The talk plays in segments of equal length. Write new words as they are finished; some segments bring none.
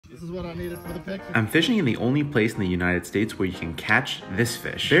This is what I needed for the picture. I'm fishing in the only place in the United States where you can catch this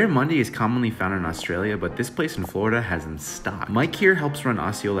fish. Barramundi is commonly found in Australia, but this place in Florida has them stocked. Mike here helps run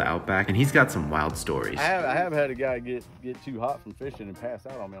Osceola Outback, and he's got some wild stories. I have had a guy get too hot from fishing and pass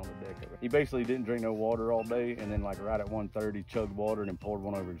out on me on the deck of it. He basically didn't drink no water all day, and then like right at 1:30, chugged water and then poured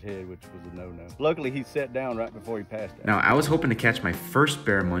one over his head, which was a no-no. Luckily, he sat down right before he passed out. Now, I was hoping to catch my first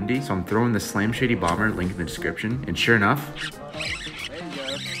barramundi, so I'm throwing the Slam Shady Bomber link in the description, and sure enough,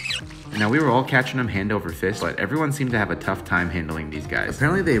 now, we were all catching them hand over fist, but everyone seemed to have a tough time handling these guys.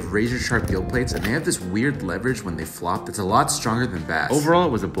 Apparently, they have razor sharp gill plates, and they have this weird leverage when they flop that's a lot stronger than bass. Overall,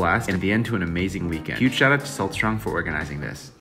 it was a blast, and at the end to an amazing weekend. Huge shout out to Saltstrong for organizing this.